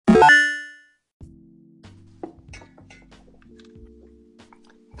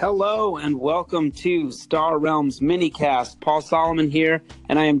Hello and welcome to Star Realms Minicast. Paul Solomon here,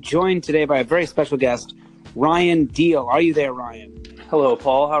 and I am joined today by a very special guest, Ryan Deal. Are you there, Ryan? Hello,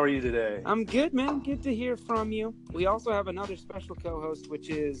 Paul. How are you today? I'm good, man. Good to hear from you. We also have another special co-host,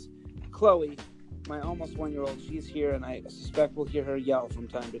 which is Chloe, my almost one-year-old. She's here, and I suspect we'll hear her yell from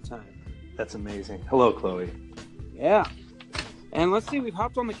time to time. That's amazing. Hello, Chloe. Yeah. And let's see, we've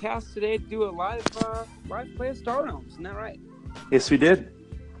hopped on the cast today to do a live play of Star Realms. Isn't that right? Yes, we did.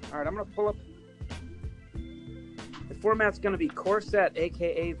 All right, I'm going to pull up. The format's going to be Core Set,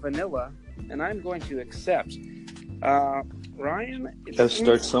 a.k.a. Vanilla, and I'm going to accept. Ryan? Gotta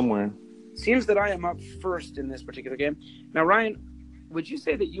start somewhere. Seems that I am up first in this particular game. Now, Ryan, would you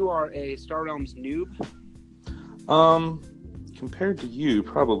say that you are a Star Realms noob? Compared to you,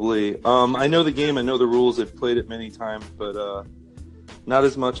 probably. I know the game, I know the rules, I've played it many times, but not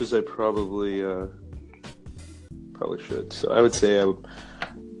as much as I probably should. So I would say I'm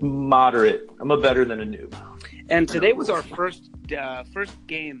moderate. I'm a better than a noob. And today was our first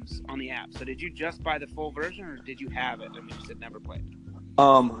games on the app. So did you just buy the full version, or did you have it and you just had never played?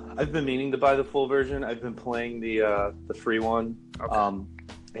 I've been meaning to buy the full version. I've been playing the free one. Okay.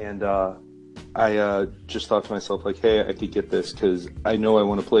 And I just thought to myself, like, hey, I could get this because I know I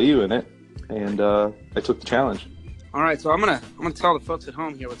want to play you in it, and I took the challenge. All right, so I'm gonna tell the folks at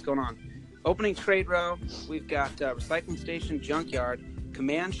home here what's going on. Opening trade row, we've got recycling station, junkyard,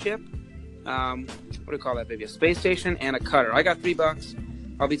 command ship. What do we call that, baby? A space station and a cutter. I got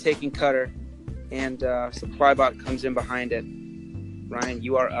 $3. I'll be taking cutter, and supply bot comes in behind it. Ryan,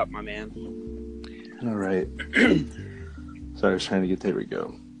 you are up, my man. All right. Sorry, I was trying to get. There we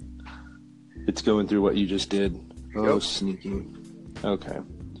go. It's going through what you just did. Oh, yep. Sneaky. Okay.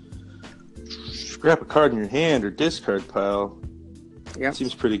 Scrap a card in your hand or discard pile. Yeah.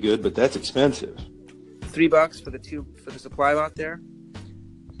 Seems pretty good, but that's expensive. $3 for the supply bot there.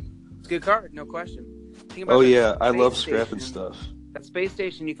 It's a good card, no question. Oh yeah, I love scrapping stuff. That space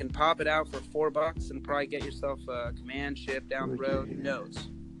station, you can pop it out for $4 and probably get yourself a command ship down the road. Who knows?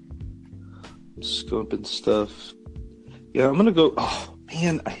 I'm scoping stuff. Yeah, I'm gonna go. Oh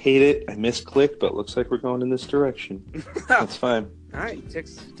man, I hate it. I misclicked, but it looks like we're going in this direction. That's fine. All right,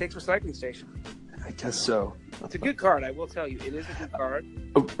 takes recycling station. I guess so. It's a good card, I will tell you. It is a good card.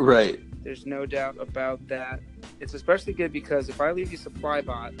 Oh, right. There's no doubt about that. It's especially good because if I leave you supply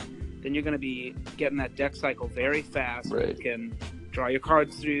bot, then you're going to be getting that deck cycle very fast. Right. You can draw your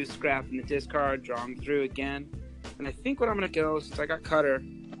cards through, scrap in the discard, draw them through again. And I think what I'm going to go, since I got cutter,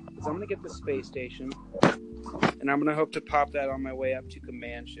 is I'm going to get the space station, and I'm going to hope to pop that on my way up to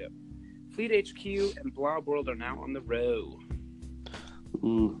command ship. Fleet HQ and Blob World are now on the row.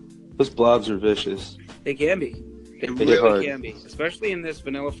 Ooh, those blobs are vicious. They can be. They really can be, especially in this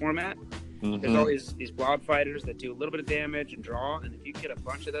vanilla format. Mm-hmm. There's always these blob fighters that do a little bit of damage and draw, and if you get a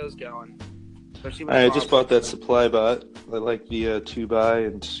bunch of those going, especially with I just bought that supply bot. I like the 2-buy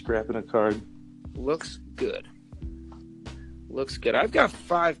and scrapping a card. Looks good. Looks good. I've got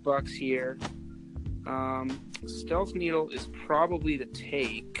 $5 here. Stealth Needle is probably the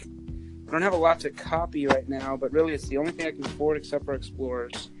take. I don't have a lot to copy right now, but really it's the only thing I can afford except for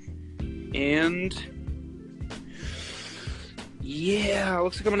Explorers. And yeah,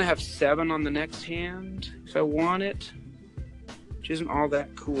 looks like I'm going to have 7 on the next hand if I want it, which isn't all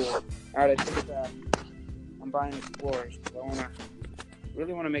that cool. All right, I take it back. I'm buying Explorers because I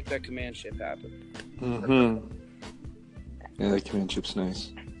really want to make that command ship happen. Mm-hmm. Yeah, that command ship's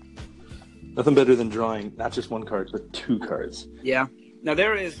nice. Nothing better than drawing not just one card, but 2 cards. Yeah. Now,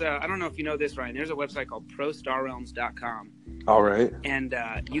 there is, I don't know if you know this, Ryan, there's a website called ProStarRealms.com. All right. And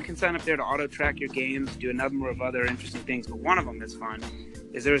you can sign up there to auto-track your games, do a number of other interesting things, but one of them that's fun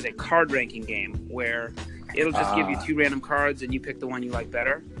is there's a card ranking game where it'll just give you 2 random cards and you pick the one you like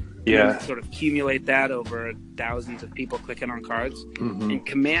better. Yeah. And sort of accumulate that over thousands of people clicking on cards. Mm-hmm. And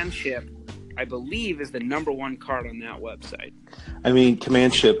Command Ship, I believe, is the #1 card on that website. I mean,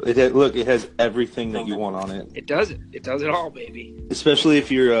 Command Ship, it has everything that you want on it. It does it. It does it all, baby. Especially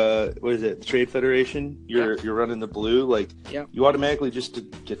if you're, Trade Federation, you're running the blue, you automatically just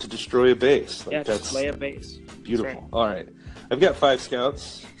get to destroy a base. Just lay a base. Beautiful. Right. All right. I've got 5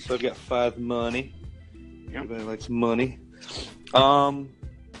 scouts, so I've got 5 money. Yep. Everybody likes money. I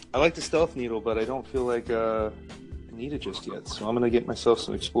like the Stealth Needle, but I don't feel like I need it just yet. So I'm going to get myself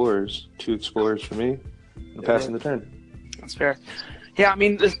some Explorers. 2 Explorers for me. I'm passing the turn. That's fair. Yeah, I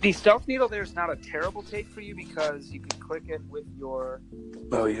mean, the Stealth Needle there's not a terrible take for you because you can click it with your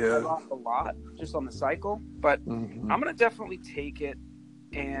a lot just on the cycle. But I'm going to definitely take it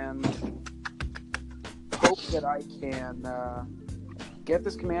and hope that I can get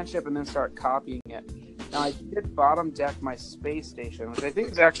this command ship and then start copying it. Now, I did bottom deck my space station, which I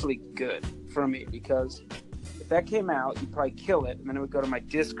think is actually good for me because if that came out, you'd probably kill it, and then it would go to my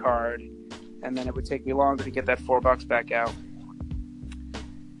discard, and then it would take me longer to get that $4 back out.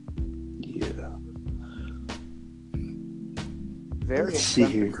 Yeah. Very Let's see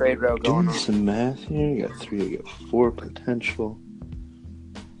here. trade row going Doing on. some math here. I got 3, I got 4 potential.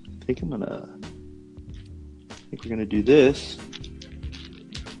 I think we're gonna do this.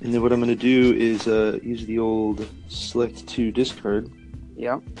 And then what I'm gonna do is use the old select 2 discard.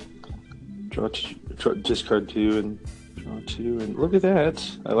 Yeah. Draw discard 2 and draw 2, and look at that.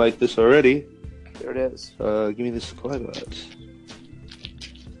 I like this already. There it is. Give me the supply box.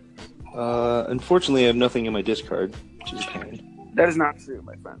 Unfortunately, I have nothing in my discard, which is a pain. That is not true,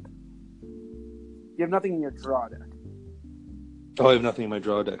 my friend. You have nothing in your draw deck. Oh, I have nothing in my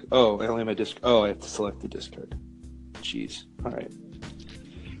draw deck. Oh, I only have my disc. Oh, I have to select the discard. Jeez. All right.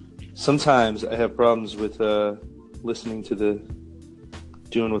 Sometimes I have problems with listening to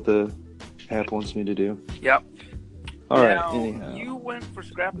doing what the app wants me to do. Yep. All right. Now, Anyhow. you went for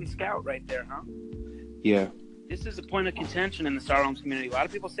Scrap and Scout right there, huh? Yeah. This is a point of contention in the Star Realms community. A lot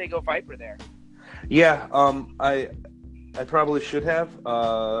of people say go Viper there. Yeah. I probably should have.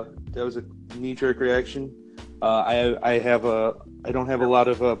 That was a knee-jerk reaction. I don't have a lot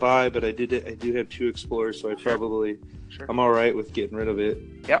of buy, but I do have 2 explorers, so I'm all right with getting rid of it.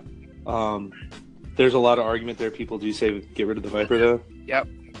 Yep. There's a lot of argument there. People do say get rid of the Viper, though. Yep.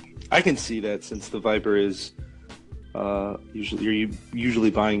 I can see that since the Viper is you're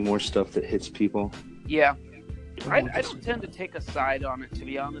usually buying more stuff that hits people. Yeah. I don't tend to take a side on it, to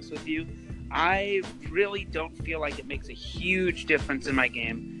be honest with you. I really don't feel like it makes a huge difference in my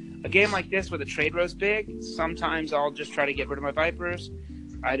game. A game like this where the trade row's big, sometimes I'll just try to get rid of my Vipers.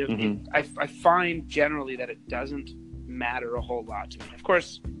 I find generally that it doesn't matter a whole lot to me. Of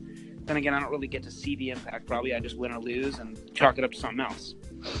course, then again, I don't really get to see the impact. Probably I just win or lose and chalk it up to something else.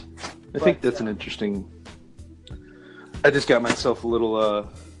 I think that's an interesting... I just got myself a little... I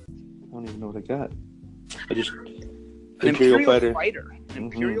don't even know what I got. I just... An Imperial Fighter. An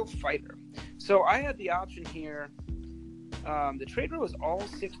Imperial Fighter. So I had the option here. The trade row was all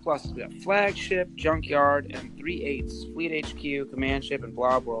 6+. We got Flagship, Junkyard, and 3/8, Fleet HQ, Command Ship, and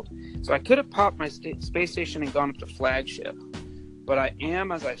Blob World. So I could have popped my space station and gone up to Flagship. But I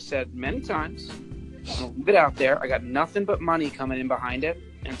am, as I've said many times, I'm going to leave it out there. I got nothing but money coming in behind it.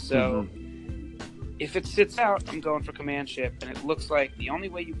 And so if it sits out, I'm going for Command Ship. And it looks like the only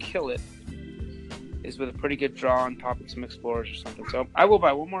way you kill it is with a pretty good draw and popping some Explorers or something. So I will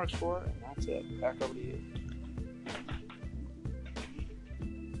buy one more Explorer, and that's it. Back over to you.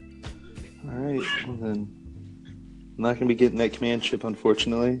 All right. Well, then I'm not going to be getting that Command Ship,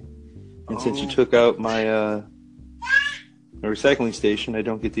 unfortunately. And since you took out my recycling station, I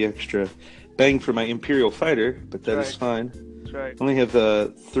don't get the extra bang for my Imperial Fighter, but that is fine. That's right. I only have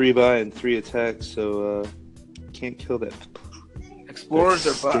 3 buy and 3 attacks, so can't kill that. Explorers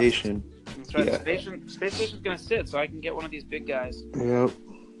are bust. Station. That's right. Yeah. Space Station's going to sit, so I can get one of these big guys. Yep.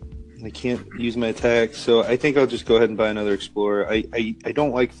 I can't use my attacks, so I think I'll just go ahead and buy another Explorer. I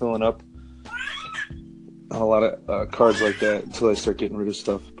don't like filling up a lot of cards like that until I start getting rid of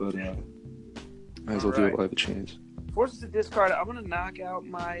stuff, but might as well do it while I have a chance. Forces to discard. I'm going to knock out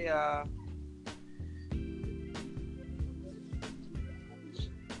my...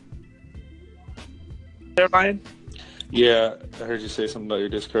 There, Ryan? Yeah, I heard you say something about your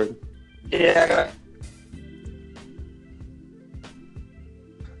discard. Yeah.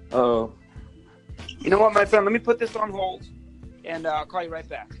 Uh-oh. You know what, my friend? Let me put this on hold, and I'll call you right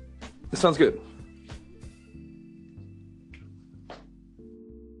back. That sounds good.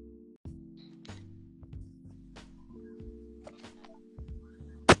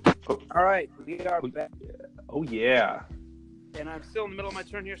 All right, we are back. Oh, yeah. And I'm still in the middle of my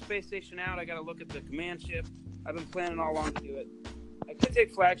turn here. Space Station out. I got to look at the Command Ship. I've been planning all along to do it. I could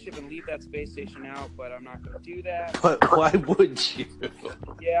take Flagship and leave that Space Station out, but I'm not going to do that. But why would you?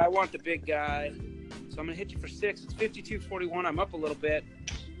 Yeah, I want the big guy. So I'm going to hit you for 6. It's 52.41. I'm up a little bit.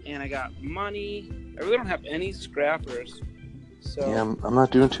 And I got money. I really don't have any scrappers. So Yeah, I'm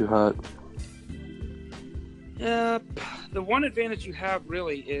not doing too hot. the one advantage you have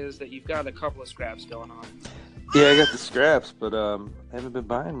really is that you've got a couple of scraps going on. Yeah, I got the scraps, but I haven't been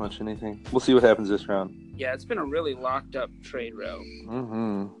buying much anything. We'll see what happens this round. Yeah, it's been a really locked up trade row.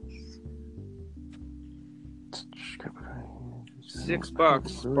 Mm-hmm.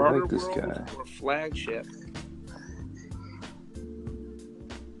 $6. Really Barter like this World guy. or Flagship.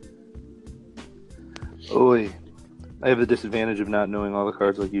 Oi. I have the disadvantage of not knowing all the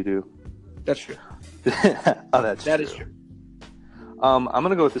cards like you do. That's true. Oh, that That is true. I'm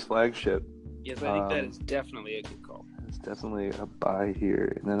gonna go with this Flagship. Yes, I think that is definitely a good call. It's definitely a buy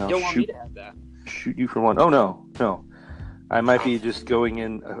here, and then You I'll don't want me to have that. shoot you for one. Oh no. I might be just going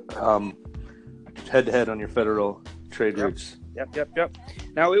in head to head on your federal trade routes. Yep.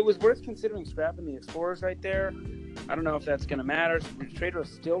 Now, it was worth considering scrapping the Explorers right there. I don't know if that's going to matter. The trade route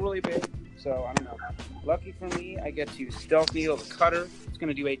is still really big, so I don't know. Lucky for me, I get to Stealth Needle the Cutter. It's going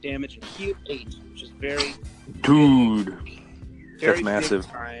to do 8 damage and heal 8, which is very... Dude, very that's massive.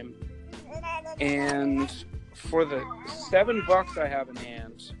 Big time. And for the $7 I have in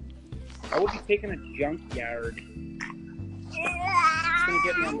hand, I will be taking a Junkyard. It's going to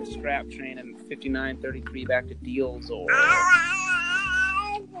get me on the scrap train and 59.33 back to Deals. Or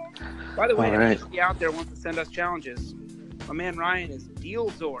by the way, if anybody out there wants to send us challenges, my man Ryan is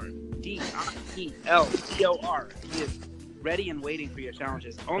Dealzor, Deelzor. He is ready and waiting for your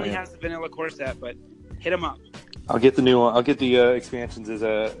challenges. Only has the vanilla core set, but hit him up. I'll get the new one. I'll get the expansions as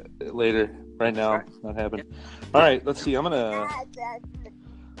later. Right now, it's not happening. All right, let's see. I'm gonna.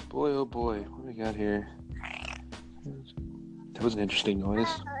 Boy, oh boy, what do we got here? That was an interesting noise.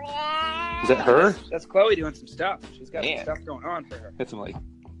 Is that her? That's Chloe doing some stuff. She's got some stuff going on for her. Got some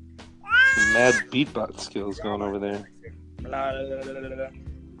mad beatbox skills going over there.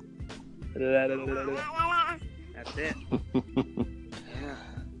 That's it. Yeah.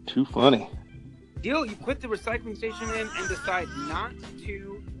 Too funny. Deal, you put the recycling station in and decide not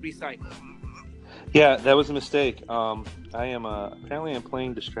to recycle. Yeah, that was a mistake. I am apparently I'm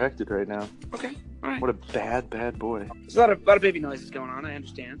playing distracted right now. Okay, all right. What a bad boy. There's a lot of baby noises going on. I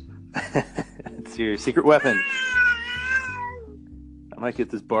understand. It's your secret weapon. I might get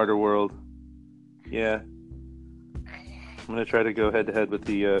this barter world. Yeah, I'm gonna try to go head to head with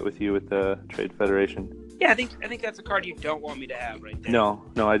the Trade Federation. Yeah, I think that's a card you don't want me to have right there. No,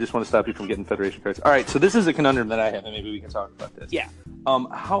 I just want to stop you from getting Federation cards. All right, so this is a conundrum that I have, and maybe we can talk about this. Yeah.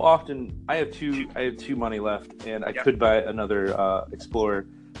 How often? I have two money left, and I could buy another Explorer,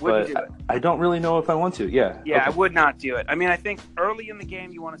 but I don't really know if I want to. Yeah. Yeah, okay. I would not do it. I mean, I think early in the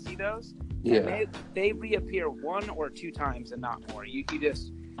game you want to see those. Yeah. They reappear 1 or 2 times and not more. You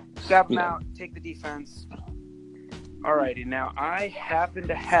just grab them out, take the defense. Alrighty, now I happen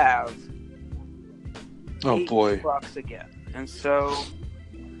to have $8 again. And so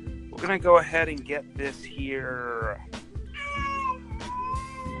we're going to go ahead and get this here.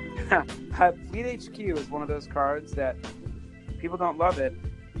 Fleet HQ is one of those cards that people don't love it,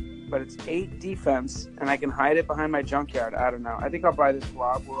 but it's 8 defense, and I can hide it behind my Junkyard. I don't know. I think I'll buy this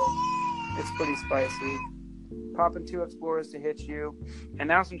Blob World. It's pretty spicy. Popping 2 Explorers to hit you. And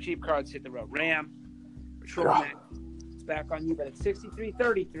now some cheap cards hit the road. Ram, Patrol Mech. It's back on you, but it's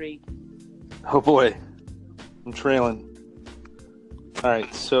 63.33. Oh boy. I'm trailing.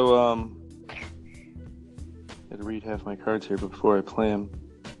 Alright, so gotta read half my cards here before I play them.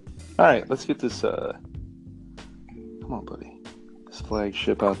 Alright, let's get this come on, buddy. This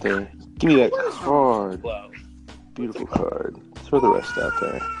flagship out there. Give me that card. Beautiful card. Throw the rest out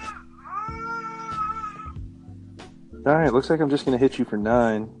there. Alright, looks like I'm just gonna hit you for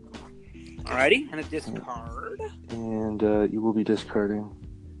 9. Alrighty, and a discard. And you will be discarding.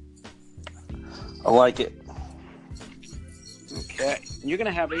 I like it. Okay. You're going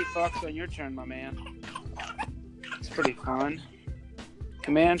to have $8 on your turn, my man. It's pretty fun.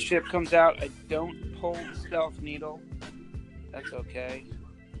 Command ship comes out. I don't pull the Stealth Needle. That's okay.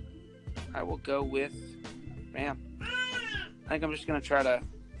 I will go with Ram. I think I'm just going to try to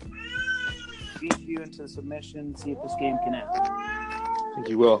beat you into submission and see if this game can end. I think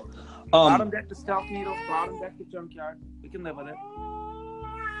you will. Bottom deck to Stealth Needle, bottom deck to Junkyard. We can live with it.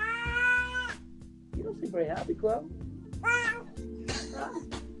 You don't seem very happy, Chloe.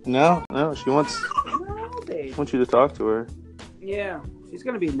 No, she wants you to talk to her. Yeah, she's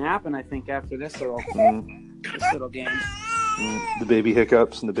gonna be napping, I think, after this little game. The baby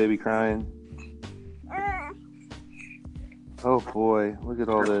hiccups and the baby crying. Oh boy, look at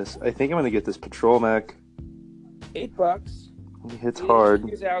all this. I think I'm gonna get this Patrol Mech. $8. He hits hard.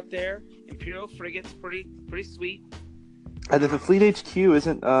 He's out there. Imperial Frigate's pretty sweet. The Fleet HQ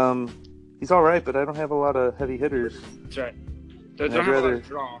isn't he's all right, but I don't have a lot of heavy hitters. That's right. So don't have a lot of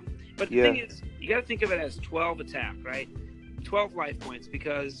draw. But the thing is, you got to think of it as 12 attack, right? 12 life points,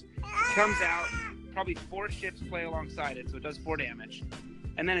 because it comes out, probably 4 ships play alongside it, so it does 4 damage.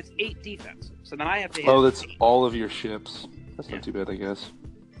 And then it's 8 defense. So then I have to hit. Oh, that's 8. All of your ships. That's not too bad, I guess.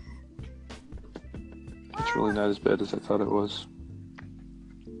 It's really not as bad as I thought it was.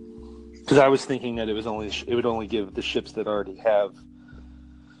 Because I was thinking that it would only give the ships that already have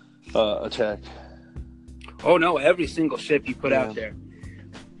attack. Oh no! Every single ship you put out there.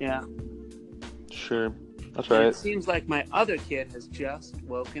 Yeah. Sure, that's right. It seems like my other kid has just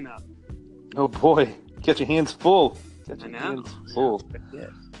woken up. Oh boy, get your hands full. Get I your know. hands full. Yeah.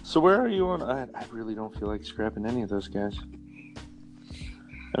 So where are you on? I really don't feel like scrapping any of those guys.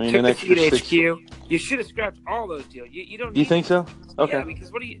 I mean, Took an the extra Fleet 6. HQ. You should have scrapped all those deals. You don't. Do you need think so? Okay. Yeah,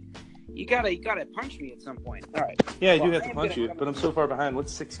 because what do you? You gotta punch me at some point. All right. Yeah, I do have to punch you, but I'm so far behind.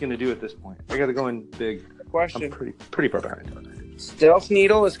 What's 6 gonna do at this point? I gotta go in big. Question. I'm pretty far behind. Stealth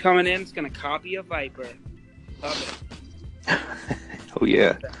Needle is coming in. It's gonna copy a Viper. Love it. Oh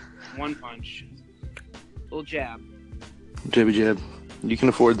yeah. One punch. Little jab. Jabby jab. You can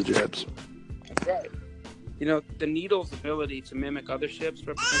afford the jabs. That's right. You know, the Needle's ability to mimic other ships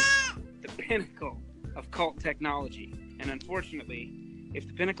represents the pinnacle of cult technology. And unfortunately, if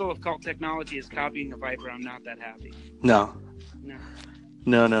the pinnacle of cult technology is copying a Viper, I'm not that happy. No. No.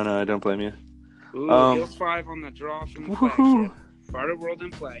 No. I don't blame you. Ooh, Heels 5 on the draw from the flagship. Barter World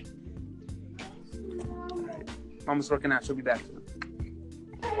in play. All right. Mama's working out. She'll be back soon.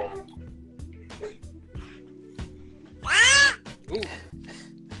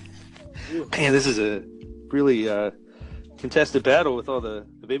 Ooh. Man, this is a really contested battle with all the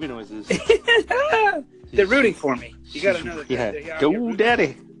baby noises. They're rooting for me. You gotta know that. Yeah, go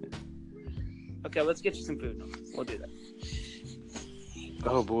daddy. Okay, let's get you some food. We'll do that.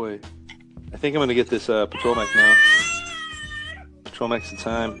 Oh boy, I think I'm gonna get this patrol mech now. Patrol mech's the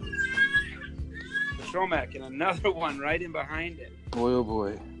time. Patrol mech and another one right in behind it. Boy, oh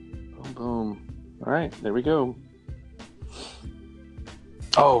boy. Boom, boom. All right, there we go.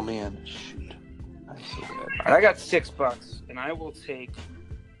 Oh man, shoot. I'm so bad. All right, I got $6, and I will take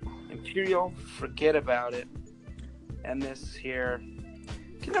Imperial. Forget about it. And this here.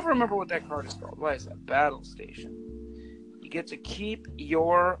 I can never remember what that card is called. Why is that? Battle Station. You get to keep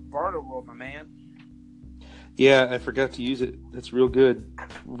your Barter World, my man. Yeah, I forgot to use it. That's real good.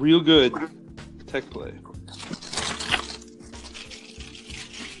 Real good tech play.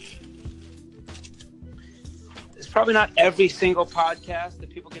 It's probably not every single podcast that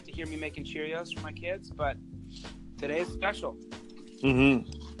people get to hear me making Cheerios for my kids, but today's special. Mm-hmm.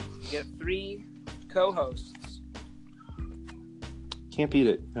 You get 3 co-hosts. Can't beat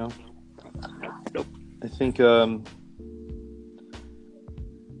it, no. Nope. I think a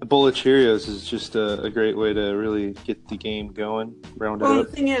bowl of Cheerios is just a great way to really get the game going, round it Well, up.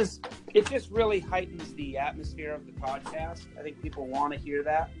 the thing is, it just really heightens the atmosphere of the podcast. I think people want to hear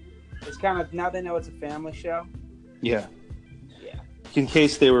that. It's kind of, now they know it's a family show. Yeah. Yeah. In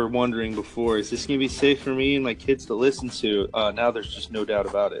case they were wondering before, is this going to be safe for me and my kids to listen to? Now there's just no doubt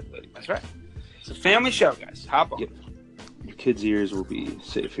about it. Like, That's right. It's a family show, guys. Hop on. Yep. Your kids' ears will be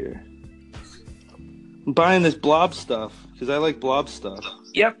safe here. I'm buying this blob stuff because I like blob stuff.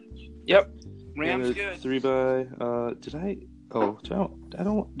 Yep. Ram's good. 3 by. Did I? Oh, I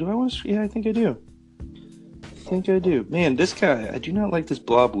don't. Do I want to? Yeah, I think I do. Man, this guy. I do not like this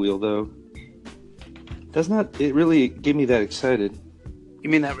blob wheel though. Does not. It really get me that excited. You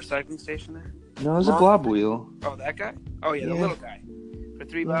mean that recycling station there? No, there's a blob wheel. Oh, that guy? Oh, yeah, the little guy. For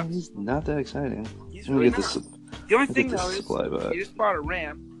 $3. Yeah, he's not that exciting. He's Let me really get not. this. The only thing, though, is supply bot. you just bought a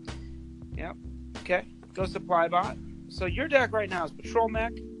Ram. Yep. Okay. Go supply bot. So your deck right now is Patrol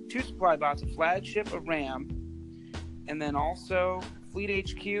Mech, 2 supply bots, a flagship, a Ram, and then also Fleet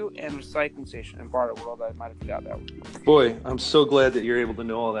HQ and Recycling Station and Barter World. I might have forgot that one. Boy, I'm so glad that you're able to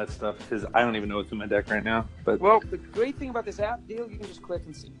know all that stuff because I don't even know what's in my deck right now. But Well, the great thing about this app deal, you can just click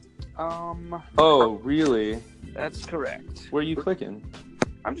and see. Oh, really? That's correct. Where are you clicking?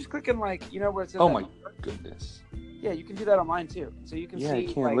 I'm just clicking, like, you know where it says... Oh my goodness. Yeah, you can do that on mine, too. So you can see... Yeah, I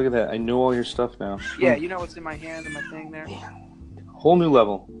can. Like, Look at that. I know all your stuff now. Yeah, you know what's in my hand and my thing there? Man. Whole new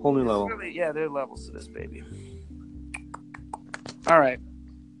level. Really, yeah, there are levels to this, baby. All right.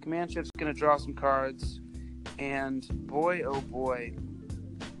 Command ship's going to draw some cards. And boy, oh boy.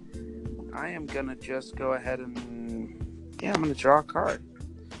 I am going to just go ahead and... Yeah, I'm going to draw a card.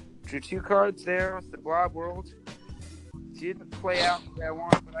 Drew 2 cards there with the Blob World. Didn't play out the way I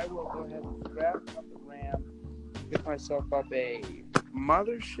want, but I will go ahead and grab up the Ram. Get myself up a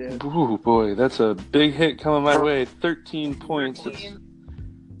Mothership. Ooh, boy, that's a big hit coming my way. 13 points. 13.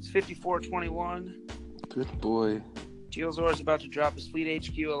 It's 54-21. Good boy. Geozor is about to drop his Fleet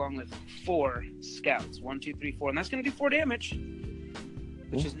HQ along with 4 scouts. 1, 2, 3, 4. And that's going to do 4 damage.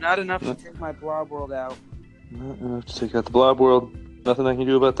 Which is not enough to take my Blob World out. Not enough to take out the Blob World. Nothing I can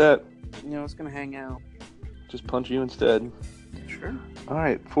do about that. You know, it's going to hang out. Just punch you instead. Sure.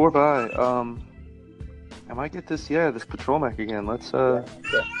 Alright, 4 by. I might get this, this patrol mech again. Let's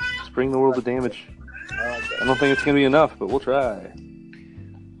bring the world of damage. I don't think it's going to be enough, but we'll try.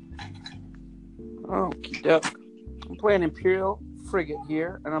 Okie doke. I'm playing Imperial Frigate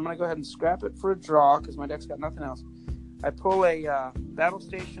here, and I'm going to go ahead and scrap it for a draw, because my deck's got nothing else. I pull a battle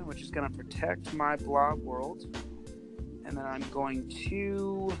station, which is going to protect my blob world. And then I'm going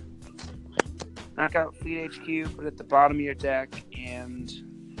to knock out Fleet HQ, put it at the bottom of your deck, and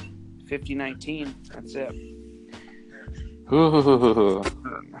 5019. That's it. Ooh.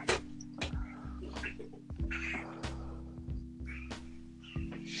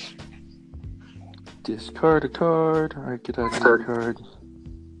 Discard a card. All right, get out of your card.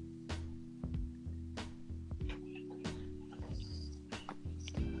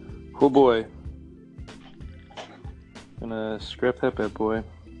 Oh boy. Gonna scrap that bad boy.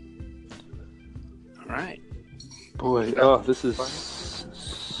 All right. Boy, oh, this is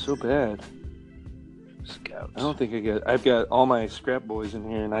so bad. Scout. I don't think I've got all my scrap boys in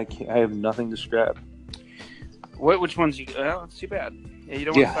here, and I have nothing to scrap. Which ones you? Well, that's too bad. Yeah, you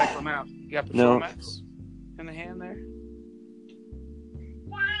don't want to cycle them out. You got Patrol Max in the hand there.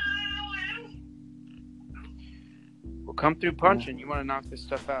 We'll come through punching. You want to knock this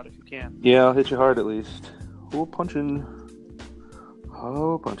stuff out if you can. Yeah, I'll hit you hard at least. Oh, punching.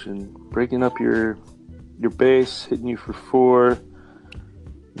 Oh, punching. Breaking up your base, hitting you for 4.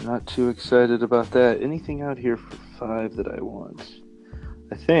 Not too excited about that. Anything out here for 5 that I want?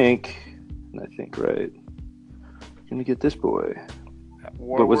 I think right. Gonna get this boy.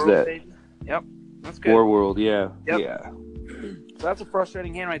 What was that? Baby. Yep, that's good. War World, yeah. Yep. Yeah. So that's a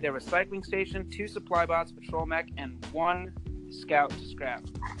frustrating hand right there. Recycling station, 2 supply bots, patrol mech, and 1 scout to scrap.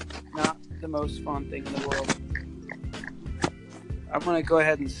 Not the most fun thing in the world. I'm going to go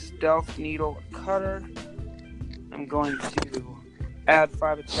ahead and stealth needle a cutter. I'm going to add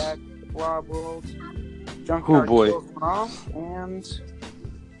 5 attack to the blob world. Junkyard kills one off, and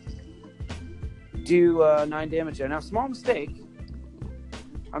do 9 damage there. Now, small mistake.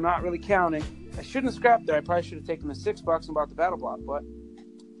 I'm not really counting. I shouldn't have scrapped there. I probably should have taken the $6 and bought the battle block, but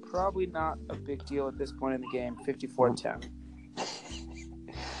probably not a big deal at this point in the game. 54-10.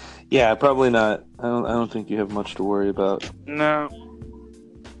 Yeah, probably not. I don't think you have much to worry about. No.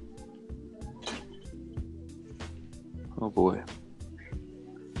 Oh boy.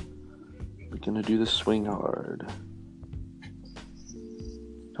 We're gonna do the swing hard.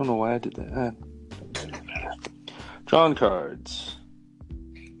 Don't know why I did that. Drawing cards.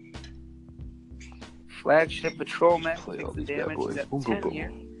 Flagship patrol mech Play takes all the these bad damage. boys. At Boom, 10 boom, boom.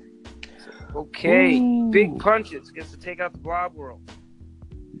 here. Okay, Ooh. big punches. Gets to take out the blob world.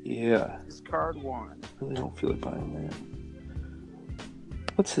 Yeah. Discard 1. Really don't feel like buying that.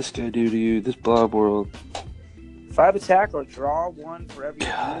 What's this guy do to you? This blob world. 5 attack or draw 1 for every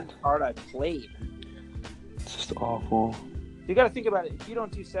card I played. It's just awful. You got to think about it. If you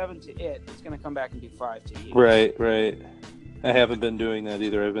don't do 7 to it, it's going to come back and do 5 to you. Right. I haven't been doing that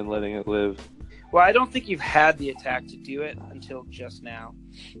either. I've been letting it live. Well, I don't think you've had the attack to do it until just now,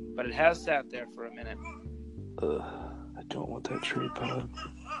 but it has sat there for a minute. I don't want that trade pod.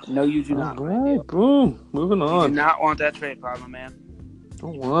 No, you do not. All right, boom. Moving on. You do not want that trade pod, my man.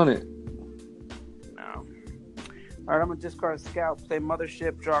 Don't want it. No. All right, I'm going to discard a scout, play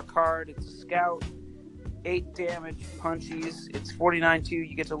Mothership, draw a card. It's a scout. 8 damage, punchies. It's 49-2.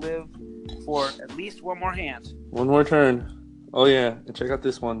 You get to live for at least one more hand. One more turn. Oh, yeah. And check out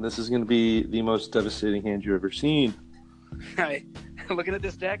this one. This is going to be the most devastating hand you've ever seen. Right. Looking at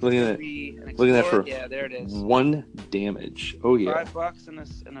this deck, Look at that. Look at that for yeah, there it is. 1 damage. Oh, yeah. $5 and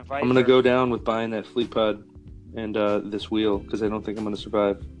a Viper. I'm going to go down with buying that fleet pod and this wheel because I don't think I'm going to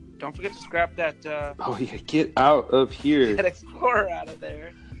survive. Don't forget to scrap that. Oh, yeah. Get out of here. That Explorer out of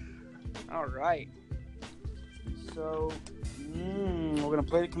there. All right. So, we're going to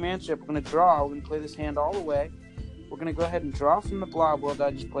play the command ship. We're going to draw. We're going to play this hand all the way. We're going to go ahead and draw from the blob world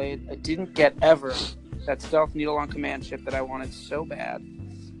I just played. I didn't get ever that stealth needle on command ship that I wanted so bad.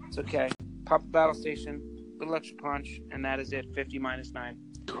 It's okay. Pop a battle station, little extra punch, and that is it. 50 minus 9.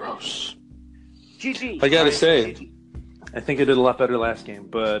 Gross. GG. I got to say, I think I did a lot better last game,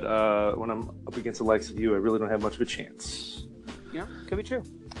 but when I'm up against the likes of you, I really don't have much of a chance. Yeah, could be true.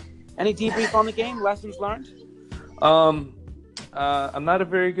 Any debrief on the game? Lessons learned? I'm not a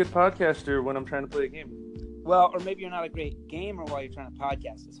very good podcaster when I'm trying to play a game. Well, or maybe you're not a great gamer while you're trying to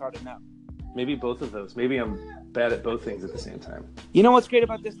podcast. It's hard to know. Maybe both of those. Maybe I'm bad at both things at the same time. You know what's great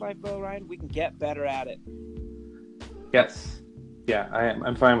about this life, though, Ryan? We can get better at it. Yes. Yeah,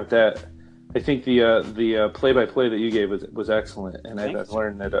 I'm fine with that. I think the play-by-play that you gave was excellent, and I've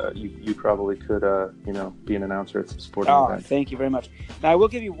learned that you probably could be an announcer at some sporting event. Thank you very much. Now I will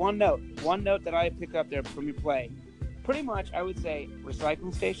give you one note that I picked up there from your play. Pretty much, I would say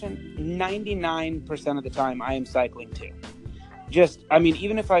recycling station. 99% of the time, I am cycling too.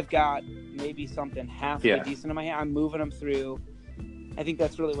 Even if I've got maybe something halfway decent in my hand, I'm moving them through. I think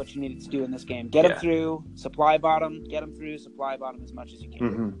that's really what you needed to do in this game. Get them through, supply bottom, get them through, supply bottom as much as you can.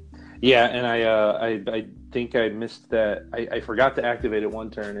 Mm-hmm. Yeah, and I think I missed that. I forgot to activate it one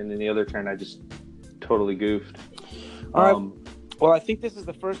turn, and then the other turn I just totally goofed. All right. Well, I think this is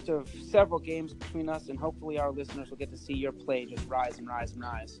the first of several games between us, and hopefully our listeners will get to see your play just rise and rise and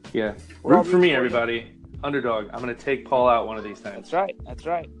rise. Yeah. Root for me, everybody. Underdog. I'm going to take Paul out one of these times. That's right. That's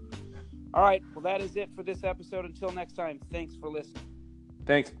right. All right. Well, that is it for this episode. Until next time, thanks for listening.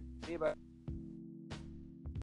 Thanks. See you, bye.